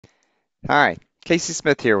Hi, Casey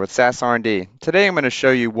Smith here with SAS R&D. Today I'm going to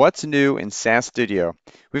show you what's new in SAS Studio.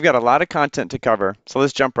 We've got a lot of content to cover, so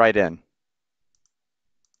let's jump right in.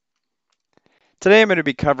 Today I'm going to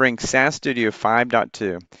be covering SAS Studio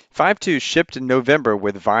 5.2. 5.2 shipped in November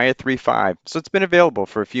with VIA 3.5, so it's been available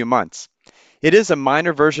for a few months. It is a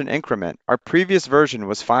minor version increment. Our previous version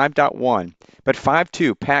was 5.1, but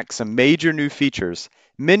 5.2 packs some major new features,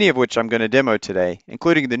 many of which I'm going to demo today,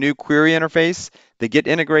 including the new query interface, the Git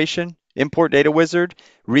integration, import data wizard,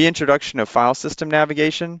 reintroduction of file system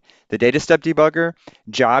navigation, the data step debugger,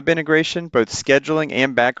 job integration, both scheduling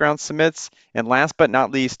and background submits, and last but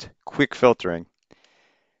not least, quick filtering.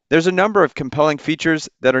 There's a number of compelling features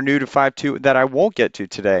that are new to 5.2 that I won't get to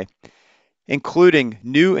today, including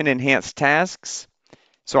new and enhanced tasks.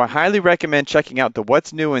 So I highly recommend checking out the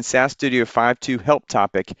What's New in SAS Studio 5.2 help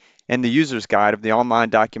topic and the user's guide of the online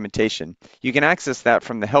documentation. You can access that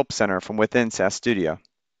from the Help Center from within SAS Studio.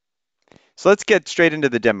 So let's get straight into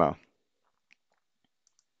the demo.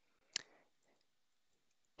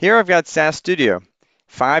 Here I've got SAS Studio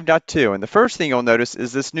 5.2, and the first thing you'll notice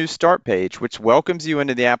is this new start page, which welcomes you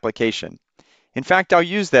into the application. In fact, I'll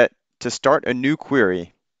use that to start a new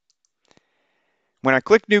query. When I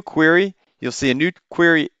click New Query, you'll see a New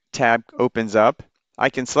Query tab opens up. I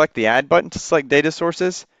can select the Add button to select data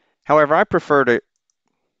sources. However, I prefer to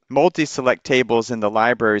multi-select tables in the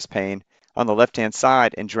Libraries pane on the left-hand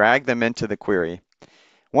side and drag them into the query.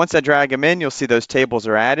 Once I drag them in, you'll see those tables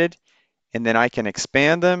are added, and then I can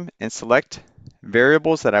expand them and select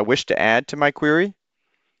variables that I wish to add to my query.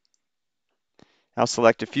 I'll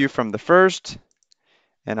select a few from the first,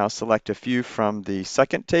 and I'll select a few from the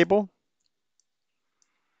second table.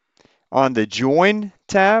 On the Join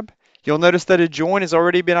tab, you'll notice that a join has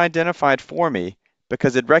already been identified for me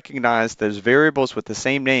because it recognized there's variables with the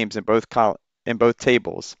same names in both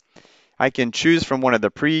tables. I can choose from one of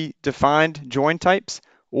the predefined join types,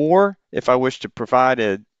 or if I wish to provide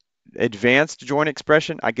an advanced join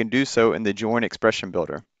expression, I can do so in the Join Expression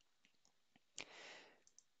Builder.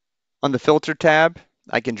 On the Filter tab,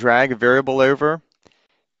 I can drag a variable over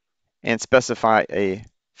and specify a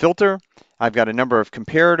filter. I've got a number of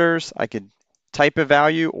comparators. I could type a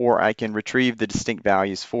value, or I can retrieve the distinct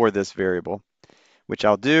values for this variable, which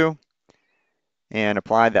I'll do, and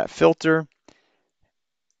apply that filter.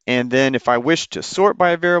 And then if I wish to sort by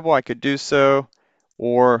a variable, I could do so,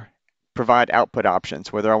 or provide output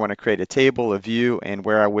options, whether I want to create a table, a view, and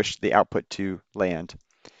where I wish the output to land.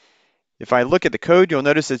 If I look at the code, you'll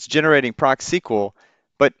notice it's generating proc SQL,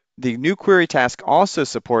 but the new query task also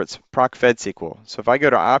supports proc fed SQL. So if I go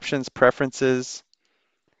to Options, Preferences,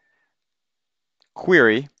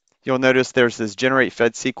 Query, you'll notice there's this Generate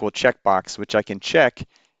Fed SQL checkbox, which I can check,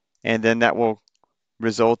 and then that will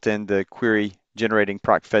result in the query generating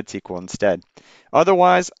proc fed SQL instead.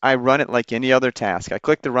 Otherwise, I run it like any other task. I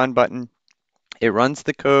click the Run button, it runs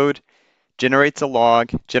the code, generates a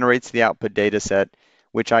log, generates the output data set,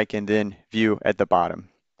 which I can then view at the bottom.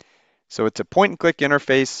 So it's a point-and-click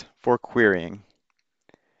interface for querying.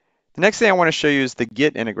 The next thing I want to show you is the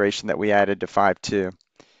Git integration that we added to 5.2.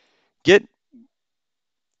 Git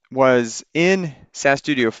was in SAS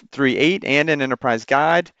Studio 3.8 and in Enterprise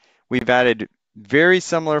Guide. We've added very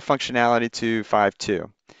similar functionality to 5.2.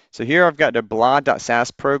 So here I've got a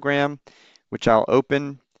blah.sas program, which I'll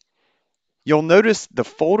open. You'll notice the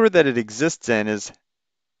folder that it exists in is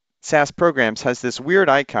SAS Programs has this weird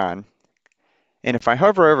icon. And if I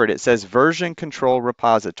hover over it, it says Version Control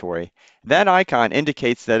Repository. That icon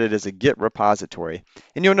indicates that it is a Git repository.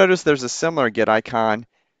 And you'll notice there's a similar Git icon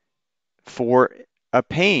for a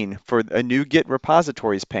pane, for a new Git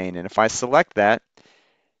repositories pane. And if I select that,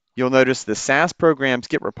 you'll notice the SAS Programs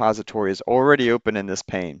Git repository is already open in this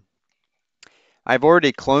pane. I've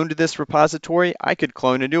already cloned this repository. I could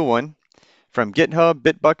clone a new one from GitHub,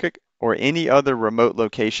 Bitbucket, or any other remote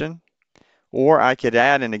location. Or I could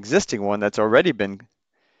add an existing one that's already been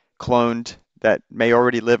cloned that may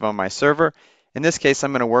already live on my server. In this case,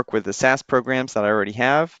 I'm going to work with the SAS programs that I already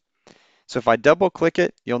have. So if I double click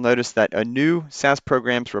it, you'll notice that a new SAS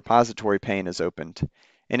programs repository pane is opened.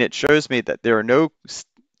 And it shows me that there are no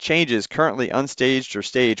changes currently unstaged or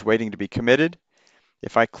staged waiting to be committed.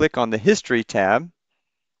 If I click on the History tab,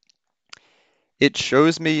 it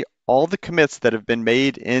shows me all the commits that have been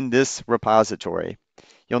made in this repository.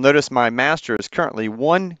 You'll notice my master is currently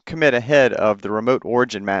one commit ahead of the remote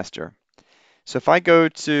origin master. So if I go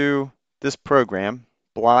to this program,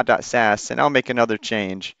 blah.sas, and I'll make another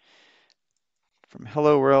change from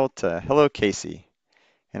hello world to hello Casey,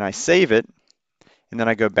 and I save it, and then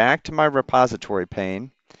I go back to my repository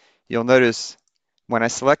pane, you'll notice when I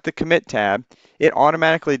select the Commit tab, it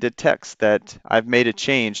automatically detects that I've made a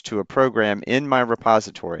change to a program in my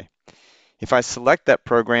repository. If I select that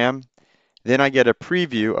program, then I get a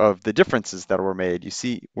preview of the differences that were made. You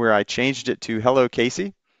see where I changed it to Hello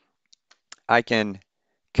Casey. I can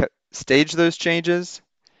stage those changes,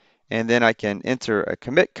 and then I can enter a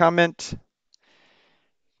commit comment,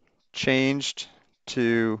 changed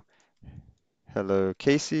to Hello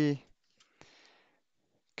Casey,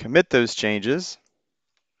 commit those changes.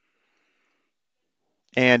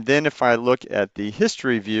 And then if I look at the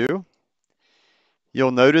history view,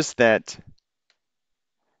 you'll notice that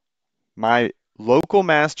my local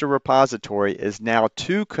master repository is now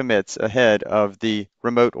 2 commits ahead of the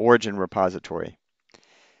remote origin repository,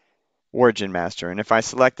 origin master. And if I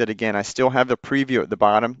select it again, I still have the preview at the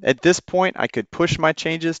bottom. At this point, I could push my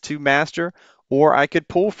changes to master, or I could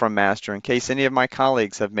pull from master in case any of my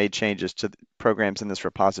colleagues have made changes to the programs in this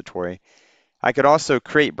repository. I could also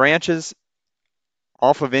create branches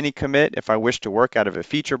off of any commit if I wish to work out of a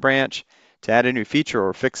feature branch to add a new feature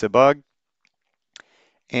or fix a bug.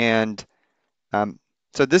 And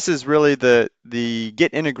so this is really the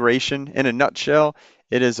Git integration in a nutshell.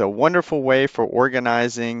 It is a wonderful way for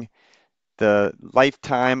organizing the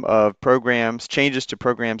lifetime of programs, changes to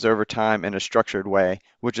programs over time in a structured way,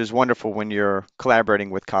 which is wonderful when you're collaborating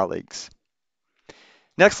with colleagues.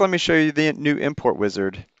 Next, let me show you the new import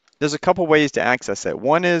wizard. There's a couple ways to access it.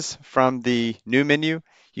 One is from the new menu.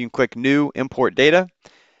 You can click New Import Data.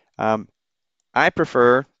 I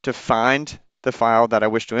prefer to find the file that I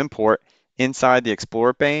wish to import inside the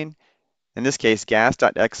Explorer pane. In this case,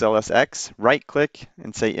 gas.xlsx. Right-click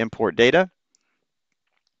and say Import Data.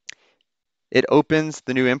 It opens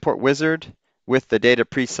the new import wizard with the data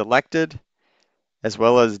pre-selected, as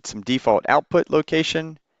well as some default output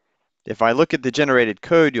location. If I look at the generated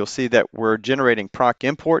code, you'll see that we're generating proc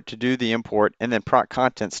import to do the import and then proc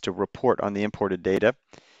contents to report on the imported data.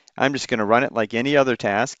 I'm just going to run it like any other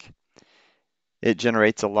task. It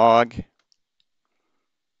generates a log,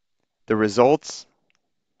 the results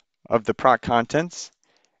of the proc contents,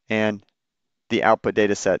 and the output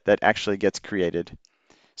data set that actually gets created.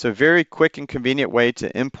 So very quick and convenient way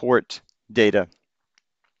to import data.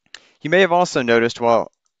 You may have also noticed while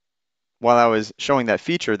I was showing that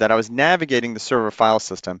feature that I was navigating the server file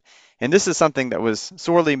system. And this is something that was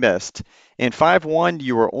sorely missed. In 5.1,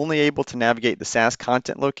 you were only able to navigate the SAS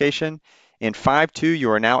content location. In 5.2, you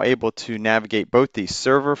are now able to navigate both the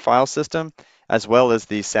server file system as well as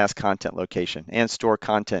the SAS content location and store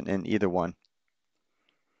content in either one.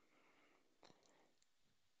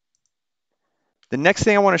 The next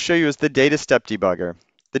thing I want to show you is the data step debugger.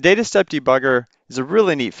 The data step debugger is a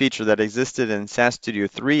really neat feature that existed in SAS Studio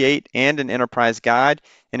 3.8 and an Enterprise Guide,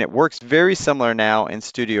 and it works very similar now in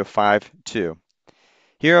Studio 5.2.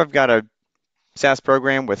 Here I've got a SAS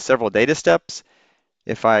program with several data steps.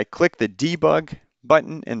 If I click the debug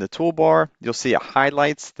button in the toolbar, you'll see it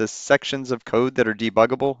highlights the sections of code that are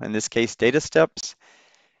debuggable, in this case data steps.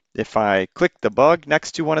 If I click the bug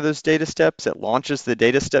next to one of those data steps, it launches the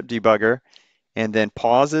data step debugger and then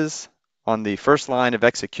pauses on the first line of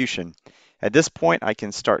execution. At this point, I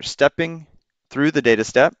can start stepping through the data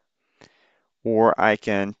step, or I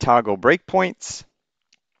can toggle breakpoints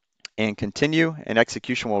and continue, and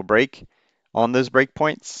execution will break on those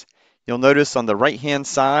breakpoints. You'll notice on the right-hand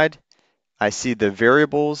side, I see the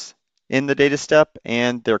variables in the data step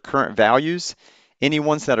and their current values. Any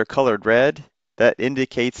ones that are colored red, that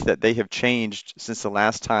indicates that they have changed since the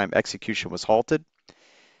last time execution was halted.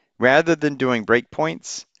 Rather than doing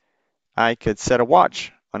breakpoints, I could set a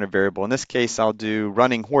watch on a variable. In this case, I'll do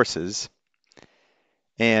running horses.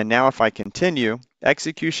 And now if I continue,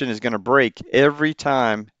 execution is going to break every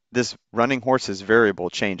time this running horses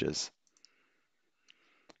variable changes.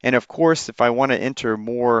 And of course, if I want to enter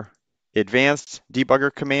more advanced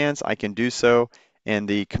debugger commands, I can do so in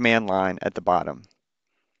the command line at the bottom.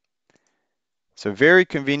 So very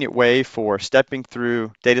convenient way for stepping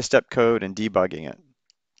through data step code and debugging it.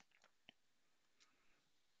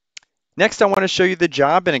 Next, I want to show you the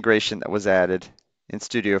job integration that was added in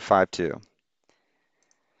Studio 5.2.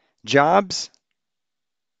 Jobs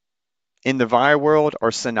in the Vi world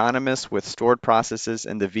are synonymous with stored processes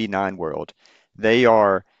in the V9 world. They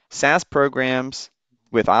are SAS programs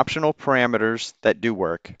with optional parameters that do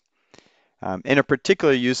work, and are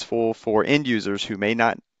particularly useful for end users who may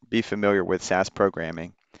not be familiar with SAS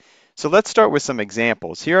programming. So let's start with some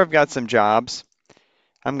examples. Here I've got some jobs.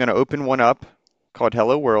 I'm going to open one up called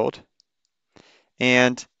Hello World.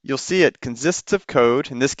 And you'll see it consists of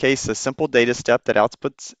code, in this case, a simple data step that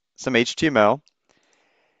outputs some HTML.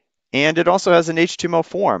 And it also has an HTML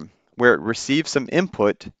form where it receives some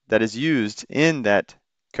input that is used in that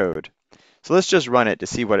code. So let's just run it to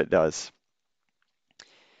see what it does.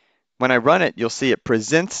 When I run it, you'll see it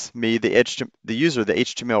presents me the user the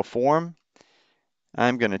HTML form.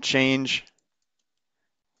 I'm going to change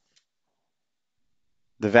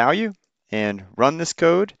the value and run this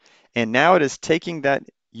code. And now it is taking that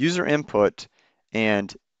user input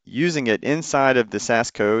and using it inside of the SAS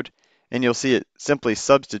code. And you'll see it simply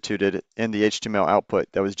substituted in the HTML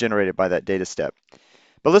output that was generated by that data step.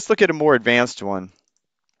 But let's look at a more advanced one.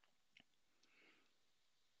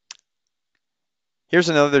 Here's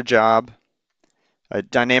another job, a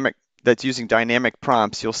dynamic that's using dynamic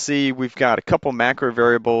prompts. You'll see we've got a couple macro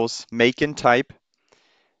variables, make and type,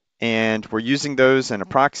 and we're using those in a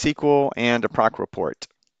proc SQL and a proc report.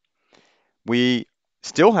 We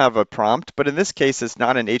still have a prompt, but in this case, it's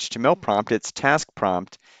not an HTML prompt, it's task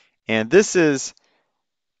prompt. And this is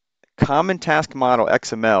Common Task Model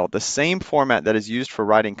XML, the same format that is used for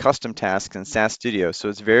writing custom tasks in SAS Studio, so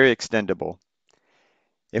it's very extendable.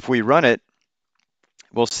 If we run it,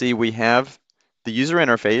 we'll see we have the user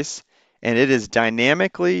interface, and it is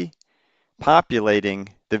dynamically populating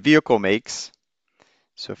the vehicle makes.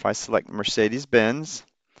 So if I select Mercedes-Benz,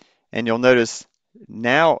 and you'll notice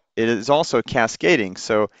now it is also cascading.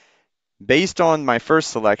 So based on my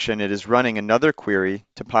first selection, it is running another query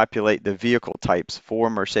to populate the vehicle types for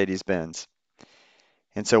Mercedes-Benz.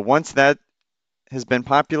 And so once that has been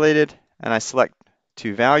populated and I select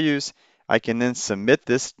two values, I can then submit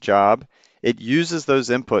this job. It uses those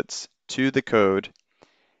inputs to the code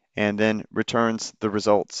and then returns the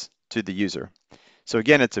results to the user. So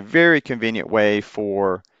again, it's a very convenient way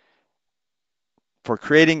for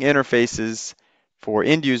creating interfaces for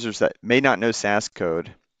end users that may not know SAS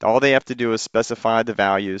code. All they have to do is specify the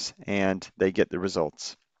values and they get the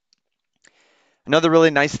results. Another really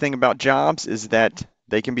nice thing about jobs is that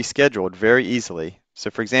they can be scheduled very easily. So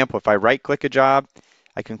for example, if I right-click a job,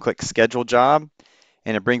 I can click Schedule Job,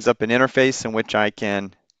 and it brings up an interface in which I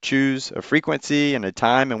can choose a frequency and a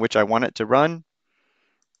time in which I want it to run.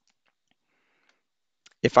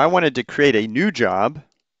 If I wanted to create a new job,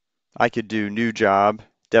 I could do New Job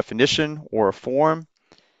Definition or a form.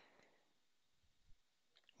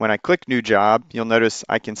 When I click New Job, you'll notice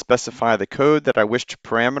I can specify the code that I wish to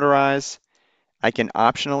parameterize. I can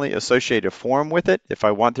optionally associate a form with it if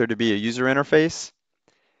I want there to be a user interface.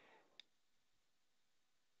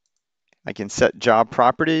 I can set job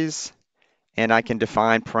properties, and I can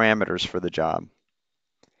define parameters for the job.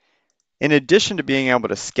 In addition to being able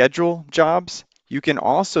to schedule jobs, you can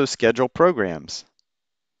also schedule programs.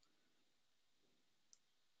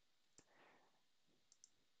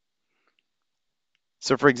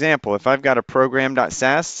 So for example, if I've got a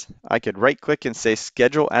program.sas, I could right-click and say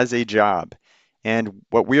Schedule as a job. And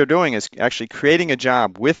what we are doing is actually creating a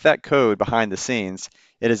job with that code behind the scenes.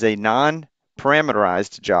 It is a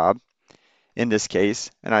non-parameterized job in this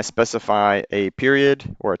case, and I specify a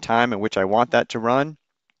period or a time in which I want that to run.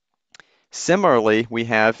 Similarly, we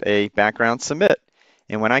have a background submit.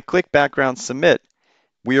 And when I click background submit,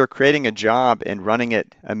 we are creating a job and running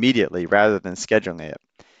it immediately rather than scheduling it.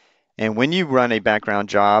 And when you run a background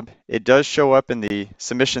job, it does show up in the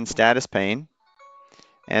submission status pane.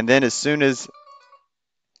 And then as soon as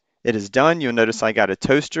it is done, you'll notice I got a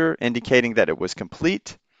toaster indicating that it was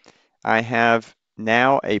complete. I have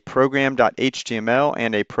now a program.html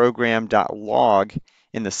and a program.log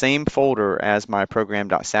in the same folder as my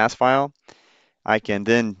program.sas file. I can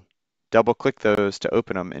then double click those to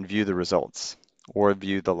open them and view the results or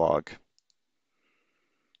view the log.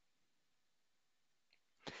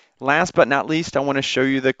 Last but not least, I want to show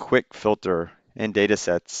you the quick filter in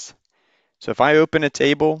datasets. So if I open a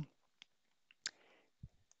table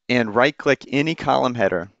and right-click any column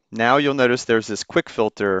header, now you'll notice there's this quick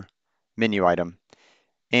filter menu item.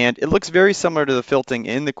 And it looks very similar to the filtering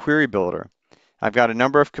in the query builder. I've got a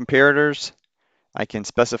number of comparators. I can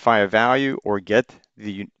specify a value or get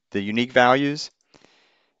the unique values.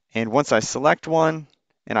 And once I select one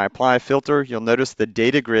and I apply a filter, you'll notice the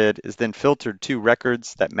data grid is then filtered to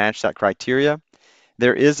records that match that criteria.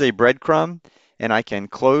 There is a breadcrumb, and I can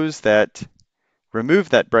close that, remove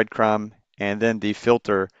that breadcrumb, and then the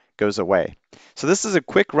filter goes away. So this is a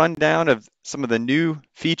quick rundown of some of the new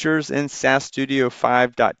features in SAS Studio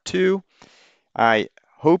 5.2. I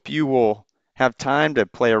hope you will have time to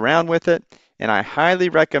play around with it, and I highly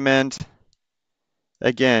recommend,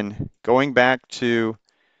 again, going back to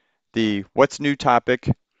the What's New topic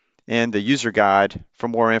and the user guide for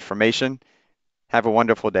more information. Have a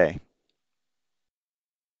wonderful day.